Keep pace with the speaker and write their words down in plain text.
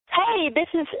Hey, this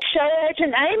is Show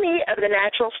Agent Amy of the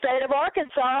natural state of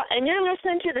Arkansas, and you're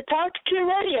listening to the Talk to Q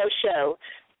radio show.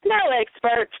 No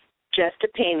experts, just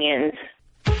opinions.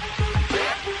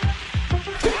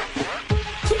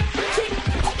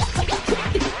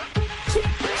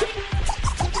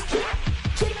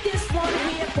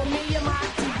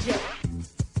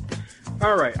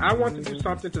 All right, I want to do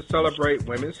something to celebrate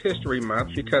Women's History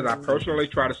Month because I personally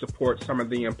try to support some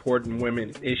of the important women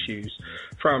issues,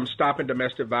 from stopping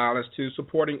domestic violence to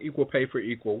supporting equal pay for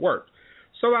equal work.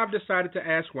 So I've decided to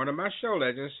ask one of my show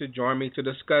legends to join me to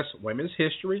discuss women's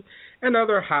history and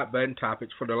other hot-button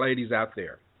topics for the ladies out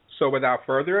there. So without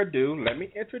further ado, let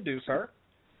me introduce her.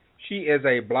 She is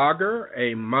a blogger,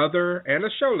 a mother, and a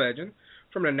show legend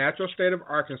from the natural state of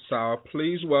Arkansas.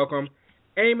 Please welcome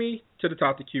Amy to the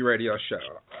Talk to Q radio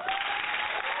show.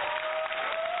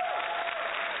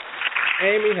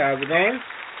 Amy, how's it going?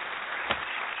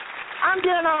 I'm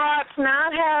doing all right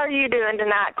tonight. How are you doing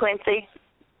tonight, Quincy?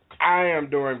 I am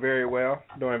doing very well.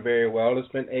 It's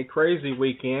been a crazy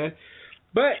weekend,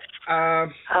 but,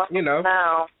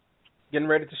 getting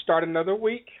ready to start another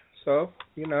week. So,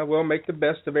 we'll make the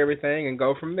best of everything and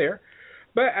go from there.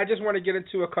 But I just want to get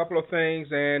into a couple of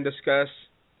things and discuss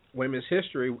women's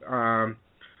history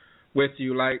with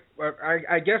you. Like,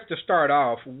 I guess to start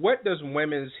off, what does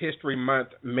Women's History Month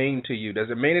mean to you? Does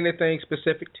it mean anything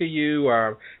specific to you?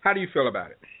 How do you feel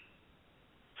about it?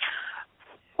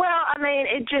 Well, I mean,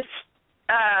 it just,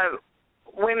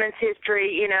 women's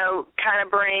history, kind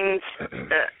of brings,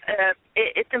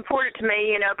 it's important to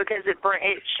me, because it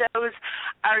shows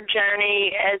our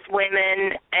journey as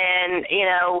women and,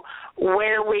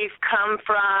 where we've come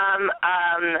from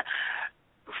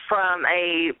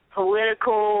a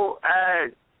political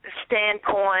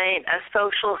standpoint, a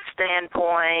social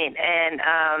standpoint, and,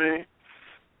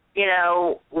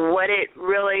 what it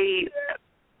really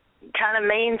kind of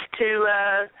means to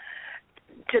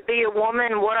be a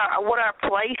woman, what our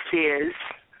place is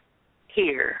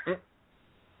here.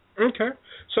 Okay.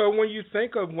 So when you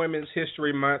think of Women's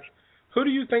History Month, who do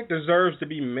you think deserves to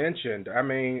be mentioned? I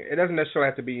mean, it doesn't necessarily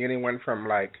have to be anyone from,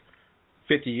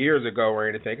 50 years ago or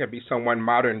anything. It could be someone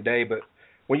modern day. But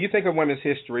when you think of women's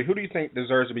history, who do you think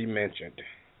deserves to be mentioned?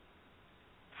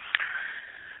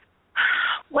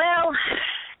 Well,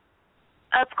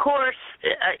 of course,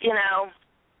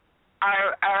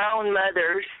 our own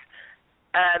mothers,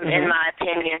 in my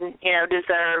opinion,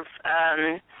 deserve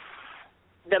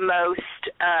the most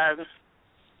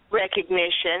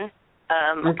recognition.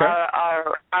 Okay.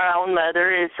 Our own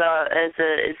mother is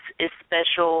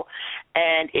special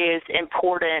and is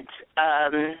important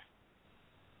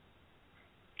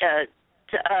to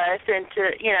us and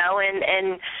to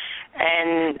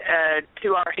and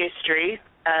to our history,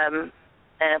 and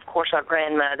of course our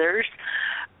grandmothers.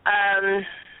 I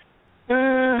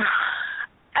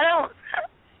don't.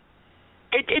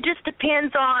 It just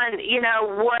depends on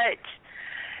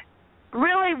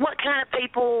what kind of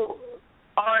people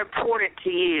are important to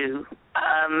you,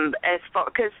 as far,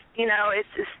 because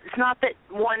it's not that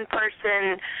one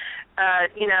person,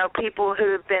 people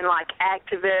who have been like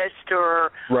activists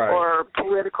or right. or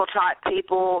political type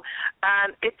people.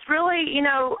 It's really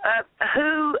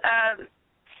who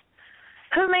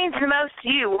means the most to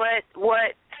you.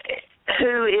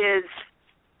 Who is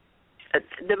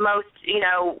the most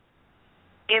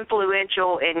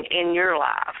influential in your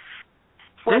life.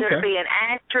 Whether it be an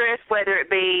actress, whether it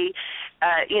be,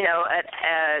 an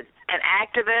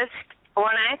activist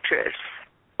or an actress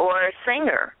or a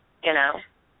singer,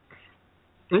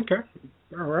 Okay.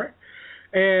 All right.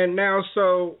 And now,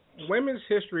 so Women's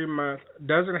History Month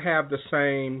doesn't have the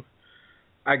same,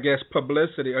 I guess,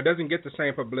 publicity, or doesn't get the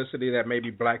same publicity that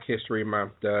maybe Black History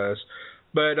Month does.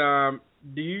 But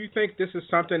do you think this is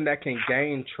something that can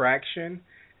gain traction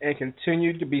and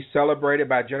continue to be celebrated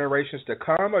by generations to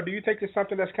come, or do you think it's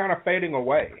something that's kind of fading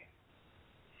away?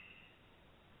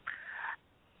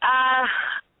 I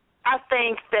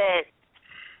think that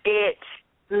it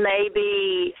may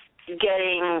be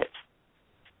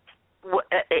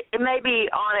it may be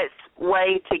on its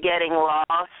way to getting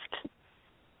lost.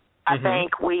 I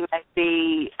think we may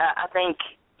be, I think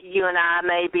you and I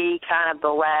may be kind of the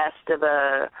last of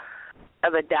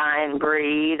a dying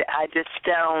breed. I just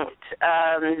don't,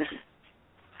 I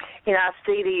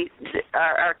see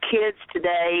our kids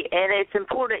today, and it's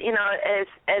important,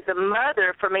 as a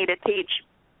mother for me to teach,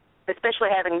 especially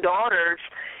having daughters,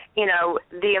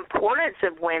 the importance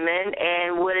of women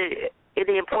and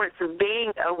the importance of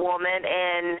being a woman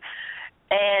and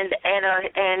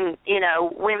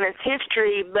women's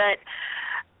history. But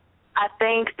I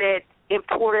think that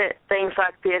important things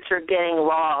like this are getting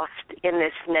lost in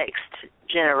this next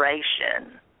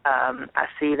generation. I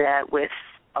see that with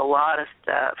a lot of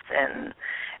stuff, and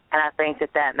I think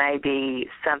that may be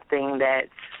something that's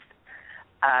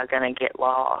going to get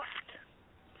lost.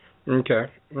 Okay,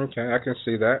 I can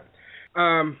see that.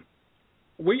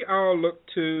 We all look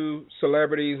to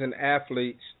celebrities and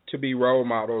athletes to be role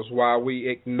models while we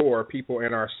ignore people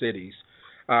in our cities,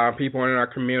 people in our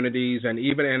communities, and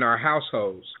even in our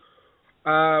households.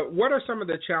 What are some of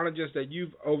the challenges that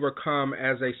you've overcome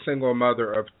as a single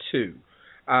mother of two?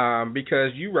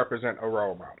 Because you represent a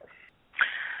role model.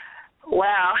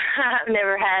 Wow, I've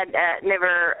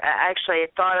never actually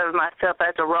thought of myself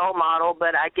as a role model,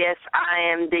 but I guess I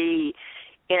am the,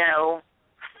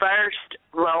 first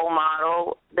role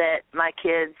model that my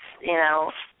kids,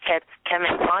 have come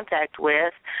in contact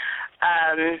with.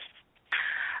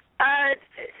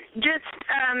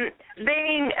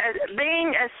 Being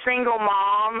a single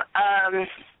mom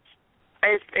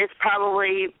is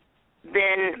probably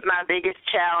been my biggest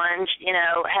challenge,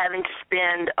 having to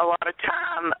spend a lot of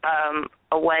time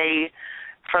away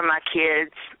from my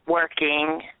kids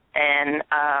working and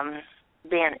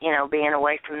being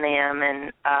away from them,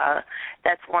 and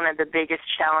that's one of the biggest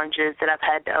challenges that I've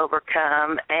had to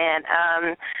overcome. And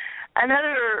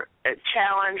another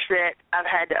challenge that I've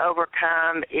had to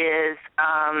overcome is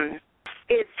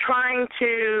trying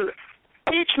to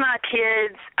teach my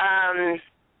kids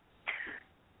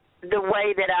the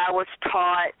way that I was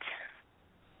taught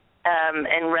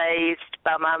and raised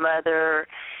by my mother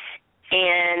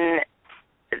in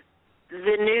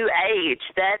the new age.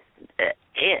 That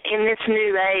in this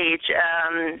new age,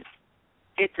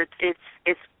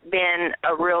 it's been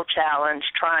a real challenge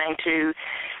trying to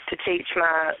teach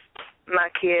my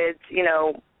kids,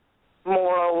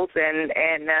 morals and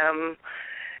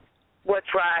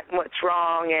what's right and what's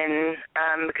wrong, and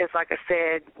because, like I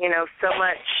said,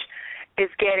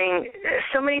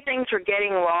 so many things are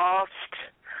getting lost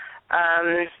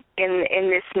in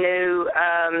this new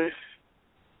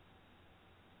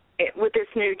with this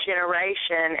new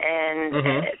generation, and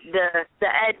the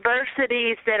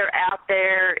adversities that are out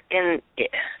there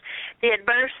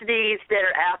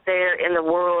in the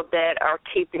world that are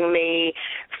keeping me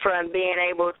from being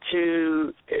able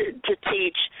to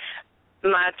teach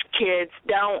my kids,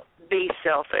 don't be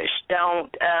selfish.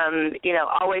 Don't,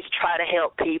 always try to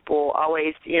help people.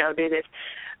 Always, do this.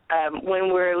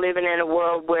 When we're living in a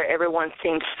world where everyone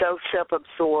seems so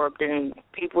self-absorbed and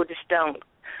people just don't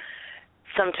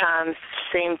sometimes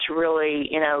seem to really,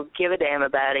 give a damn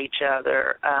about each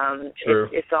other.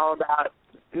 It's all about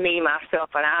me, myself,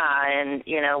 and I, and,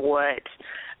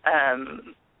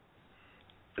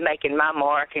 making my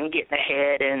mark and getting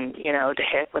ahead and, to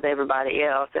heck with everybody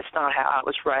else. That's not how I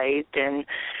was raised. And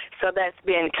so that's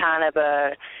been kind of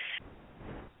an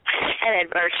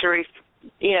adversary,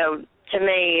 to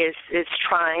me, is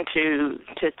trying to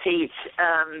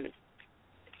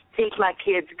teach my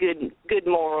kids good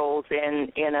morals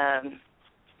in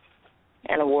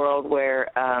a world where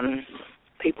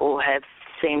people have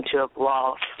seemed to have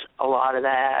lost a lot of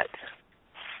that.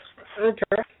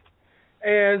 Okay.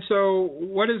 And so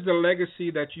what is the legacy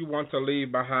that you want to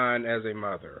leave behind as a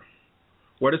mother?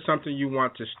 What is something you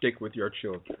want to stick with your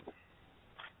children?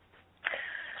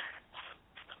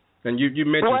 And you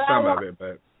mentioned some of it,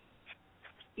 but...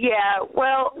 Yeah,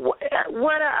 well,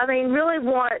 what I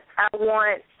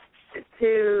want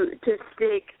to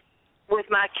stick with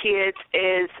my kids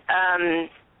is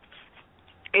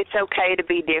it's okay to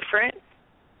be different.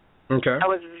 Okay. I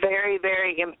was very,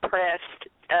 very impressed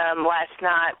last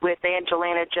night with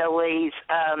Angelina Jolie's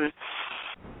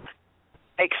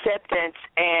acceptance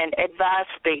and advice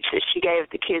speech that she gave at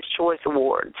the Kids' Choice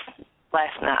Awards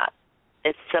last night.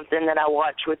 It's something that I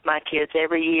watch with my kids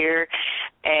every year,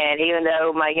 and even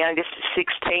though my youngest is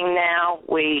 16 now,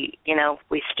 we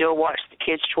still watch the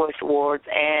Kids' Choice Awards,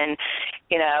 and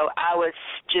I was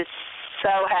just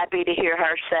so happy to hear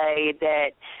her say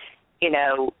that,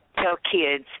 tell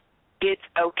kids it's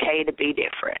okay to be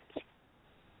different.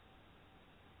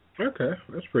 Okay,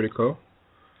 that's pretty cool.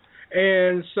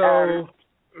 And so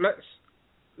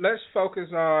let's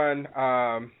focus on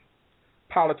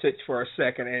politics for a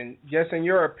second. And just in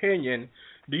your opinion,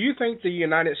 do you think the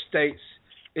United States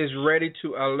is ready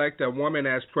to elect a woman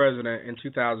as president in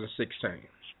 2016?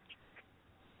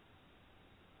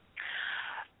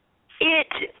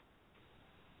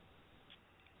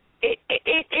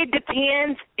 It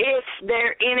depends if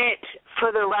they're in it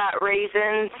for the right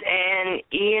reasons. And,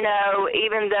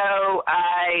 even though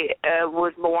I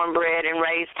was born, bred, and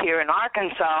raised here in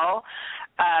Arkansas,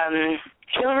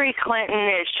 Hillary Clinton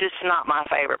is just not my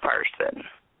favorite person.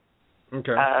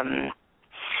 Okay.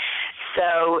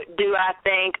 So do I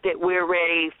think that we're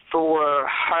ready for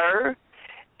her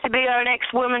to be our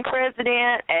next woman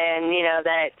president, and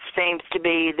that seems to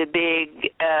be the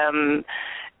big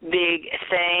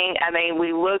thing. I mean,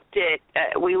 we looked at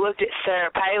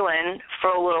Sarah Palin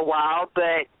for a little while,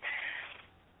 but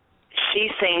she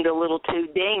seemed a little too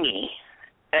dingy,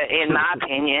 in my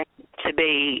opinion, to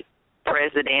be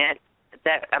president.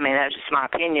 That's just my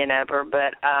opinion of her.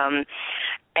 But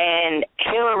and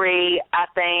Hillary, I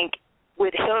think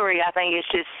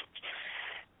it's just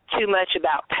too much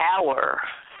about power.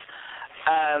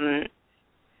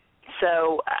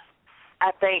 So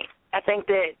I think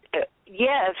that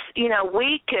yes,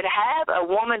 we could have a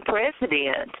woman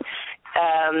president,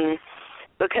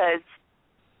 but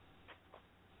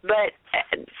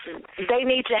they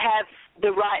need to have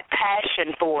the right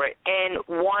passion for it and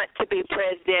want to be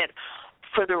president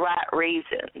for the right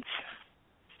reasons.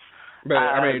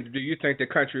 But, do you think the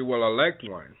country will elect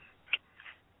one?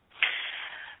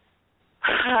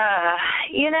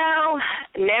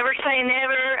 Never say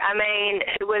never.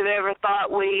 Who would have ever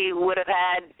thought we would have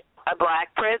had a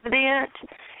black president,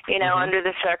 under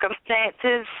the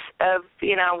circumstances of,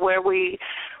 where we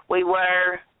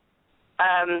were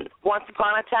once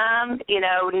upon a time,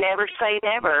 never say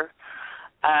never.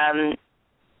 I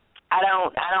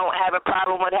don't have a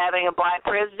problem with having a black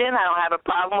president. I don't have a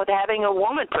problem with having a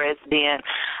woman president.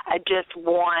 I just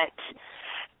want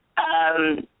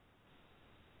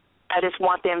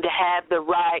them to have the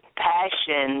right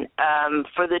passion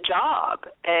for the job,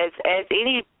 as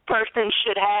any person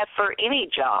should have for any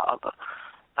job.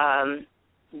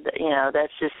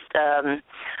 That's just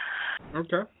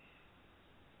okay.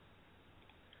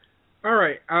 All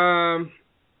right.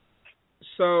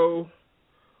 So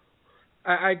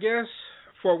I guess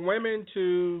for women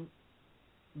to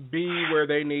be where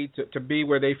they need to be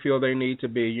where they feel they need to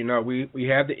be, we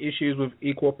have the issues with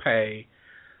equal pay.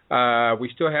 We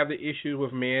still have the issues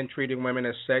with men treating women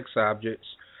as sex objects.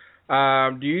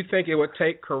 Do you think it would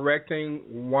take correcting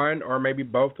one or maybe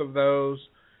both of those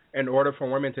in order for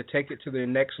women to take it to the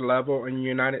next level in the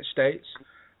United States,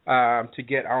 to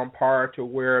get on par to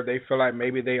where they feel like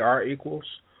maybe they are equals?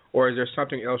 Or is there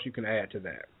something else you can add to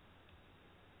that?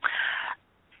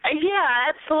 Yeah,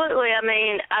 absolutely.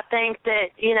 I think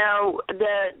that,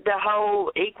 the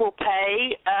whole equal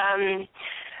pay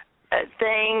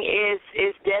thing is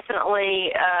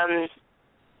definitely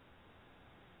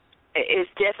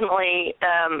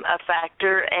a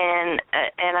factor, and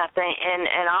I think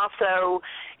and also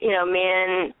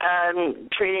men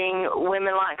treating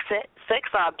women like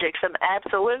sex objects.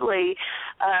 Absolutely,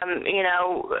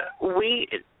 we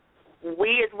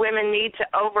as women need to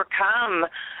overcome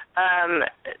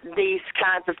these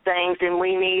kinds of things, and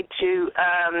we need to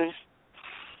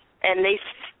and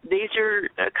these are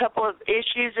a couple of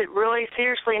issues that really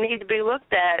seriously need to be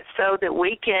looked at so that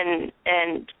we can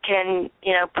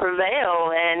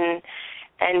prevail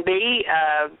and be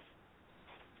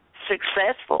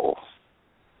successful.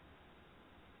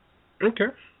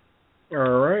 Okay.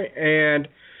 All right. And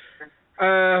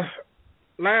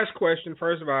last question.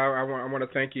 First of all, I want to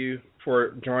thank you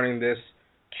for joining this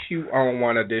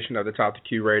Q-on-1 edition of the Talk to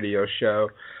Q radio show.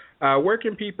 Where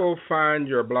can people find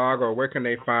your blog, or where can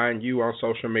they find you on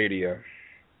social media?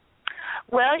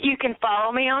 Well, you can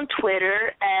follow me on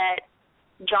Twitter at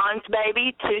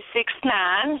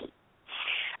JohnsBaby269.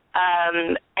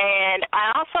 And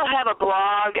I also have a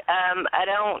blog. I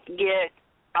don't get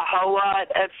a whole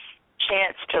lot of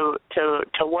chance to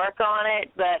work on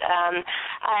it, but I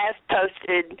have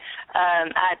posted.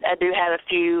 I do have a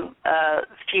few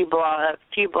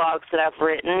blogs that I've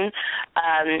written.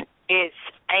 It's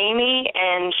Amy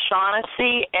and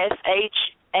Shaughnessy,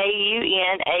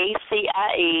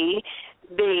 SHAUNACIEB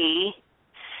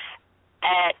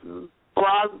at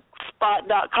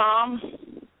blogspot.com.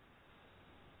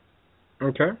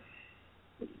 Okay.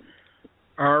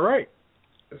 All right.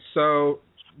 So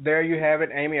there you have it,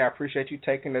 Amy. I appreciate you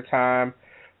taking the time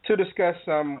to discuss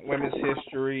some women's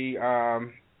history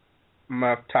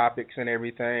month topics and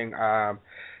everything,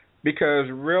 because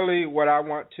really what I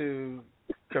want to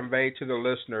convey to the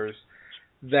listeners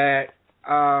that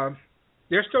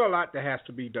there's still a lot that has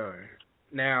to be done.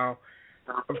 Now,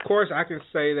 of course, I can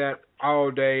say that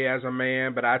all day as a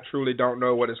man, but I truly don't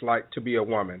know what it's like to be a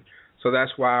woman. So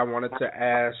that's why I wanted to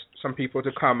ask some people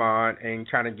to come on and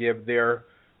kind of give their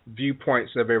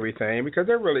viewpoints of everything, because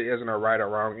there really isn't a right or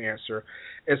wrong answer.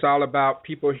 It's all about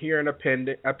people hearing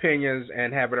opinions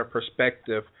and having a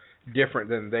perspective different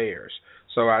than theirs.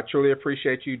 So I truly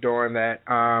appreciate you doing that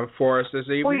for us this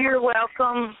evening. Well, you're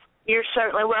welcome. You're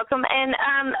certainly welcome. And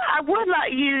I would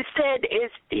like, you said,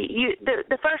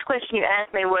 the first question you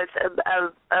asked me was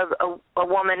of a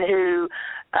woman who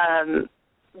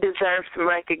deserve some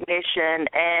recognition.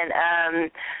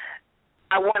 And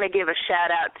I want to give a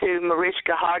shout-out to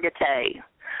Mariska Hargitay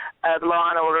of Law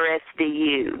and Order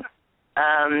SVU.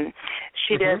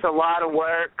 She does a lot of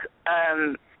work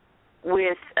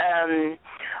with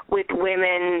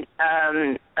women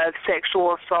of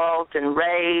sexual assault and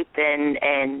rape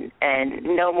and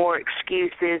no more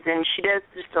excuses, and she does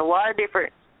just a lot of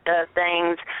different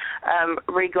things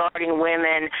regarding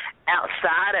women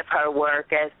outside of her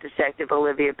work as Detective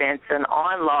Olivia Benson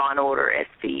on Law and Order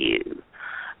SVU.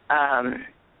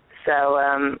 So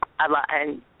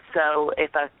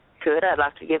if I could, I'd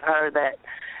like to give her that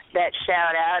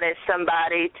shout out as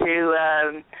somebody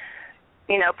to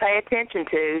pay attention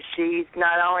to. She's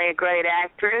not only a great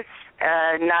actress,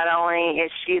 not only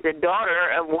is she the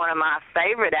daughter of one of my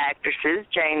favorite actresses,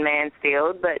 Jane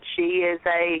Mansfield, but she's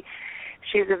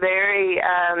a very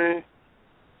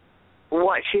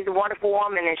she's a wonderful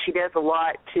woman, and she does a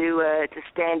lot to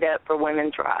stand up for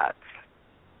women's rights.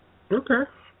 Okay.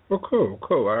 Well,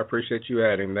 cool. I appreciate you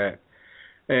adding that.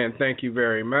 And thank you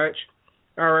very much.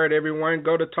 All right, everyone,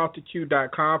 go to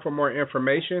TalkToQ.com for more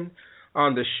information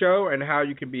on the show and how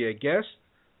you can be a guest.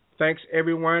 Thanks,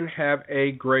 everyone. Have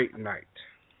a great night.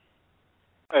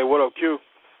 Hey, what up, Q?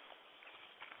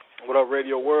 What up,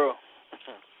 Radio World?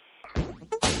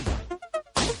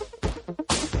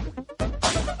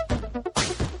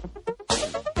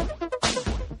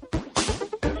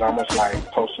 It's almost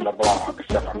like posting a blog,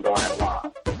 except I'm doing it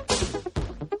live.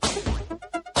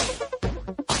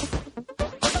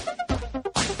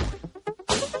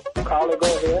 Caller,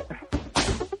 go ahead.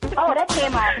 Oh, that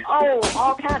came out,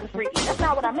 all kinds of freaky. That's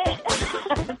not what I meant.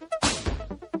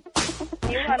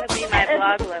 You want to be my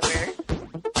blog lover.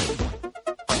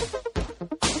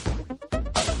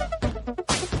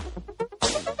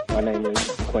 My name is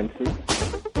Quincy,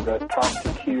 the Talk to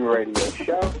Q radio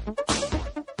show.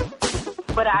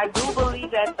 But I do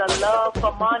believe that the love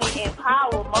for money and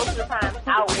power most of the time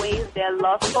outweighs their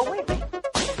love for women.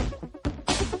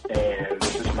 And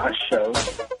this is my show.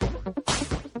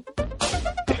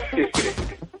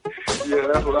 Yeah,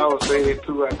 that's what I was saying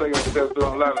too. I think I'm just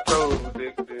doing a lot of shows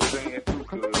with this saying too,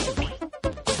 cuz.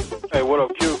 Hey, what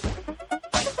up, Q?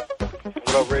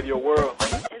 What up, Radio World?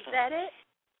 Is that it?